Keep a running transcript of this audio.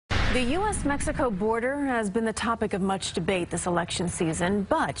The U.S.-Mexico border has been the topic of much debate this election season,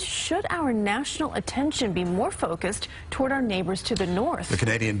 but should our national attention be more focused toward our neighbors to the north? The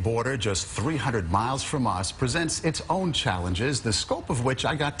Canadian border, just 300 miles from us, presents its own challenges, the scope of which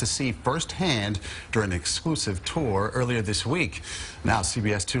I got to see firsthand during an exclusive tour earlier this week. Now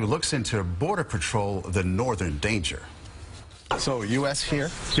CBS 2 looks into Border Patrol, the northern danger. So U.S. here?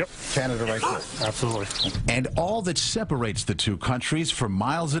 Yep. Canada right here? Absolutely. And all that separates the two countries for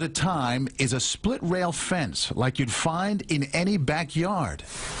miles at a time is a split rail fence like you'd find in any backyard.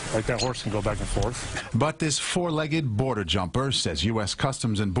 Like that horse can go back and forth. But this four-legged border jumper says U.S.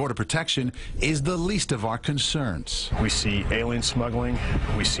 Customs and Border Protection is the least of our concerns. We see alien smuggling,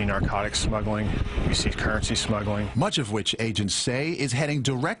 we see narcotics smuggling, we see currency smuggling. Much of which agents say is heading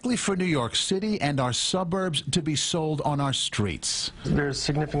directly for New York City and our suburbs to be sold on our streets. There's a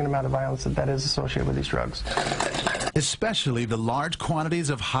significant amount of violence that is associated with these drugs. Especially the large quantities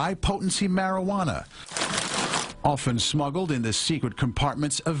of high-potency marijuana, often smuggled in the secret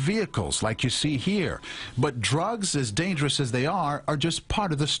compartments of vehicles like you see here. But drugs, as dangerous as they are just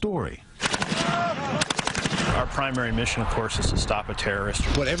part of the story. Our primary mission, of course, is to stop a terrorist.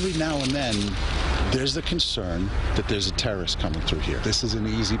 But every now and then, there's the concern that there's a terrorist coming through here. This is an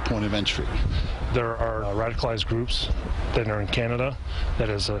easy point of entry. There are radicalized groups that are in Canada. That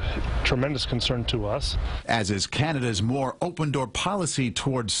is a tremendous concern to us. As is Canada's more open-door policy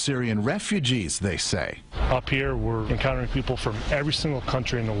towards Syrian refugees, they say. Up here, we're encountering people from every single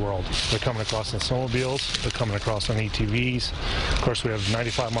country in the world. They're coming across in snowmobiles. They're coming across on ATVs. Of course, we have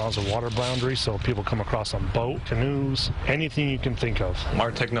 95 miles of water boundary, so people come across on boat, canoes, anything you can think of.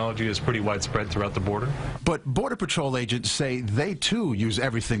 Our technology is pretty widespread throughout the border. But Border Patrol agents say they, too, use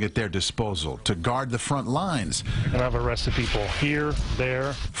everything at their disposal to guard the front lines. And I've arrested people here,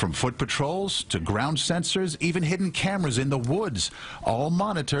 there. From foot patrols to ground sensors, even hidden cameras in the woods, all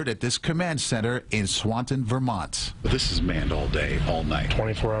monitored at this command center in Swanton, Vermont. This is manned all day, all night.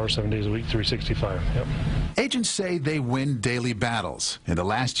 24 hours, 7 days a week, 365. Yep. Agents say they win daily battles. In the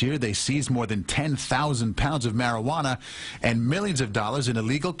last year, they seized more than 10,000 pounds of marijuana and millions of dollars in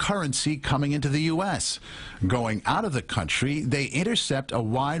illegal currency coming into the U.S. Going out of the country, they intercept a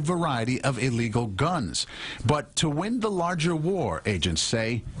wide variety of illegal guns. But to win the larger war, agents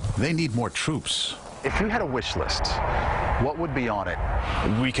say, they need more troops. If you had a wish list, what would be on it?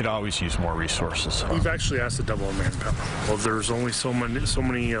 We could always use more resources. We've actually asked to double our manpower. Well, there's only so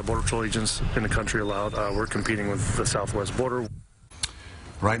many Border Patrol agents in the country allowed. We're competing with the southwest border.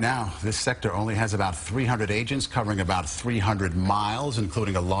 Right now, this sector only has about 300 agents covering about 300 miles,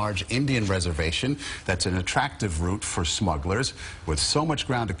 including a large Indian reservation that's an attractive route for smugglers. With so much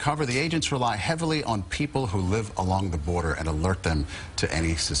ground to cover, the agents rely heavily on people who live along the border and alert them to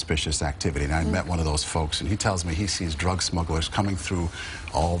any suspicious activity. And I met one of those folks, and he tells me he sees drug smugglers coming through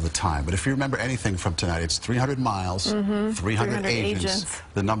all the time. But if you remember anything from tonight, it's 300 miles, 300 agents.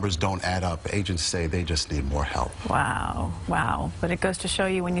 The numbers don't add up. Agents say they just need more help. Wow, wow. But it goes to show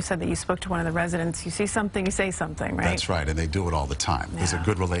you, when you said that you spoke to one of the residents, you see something, you say something, right? That's right, and they do it all the time. Yeah. There's a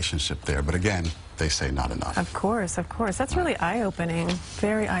good relationship there, but again, they say not enough. Of course, of course. That's really eye-opening,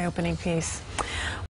 very eye-opening piece.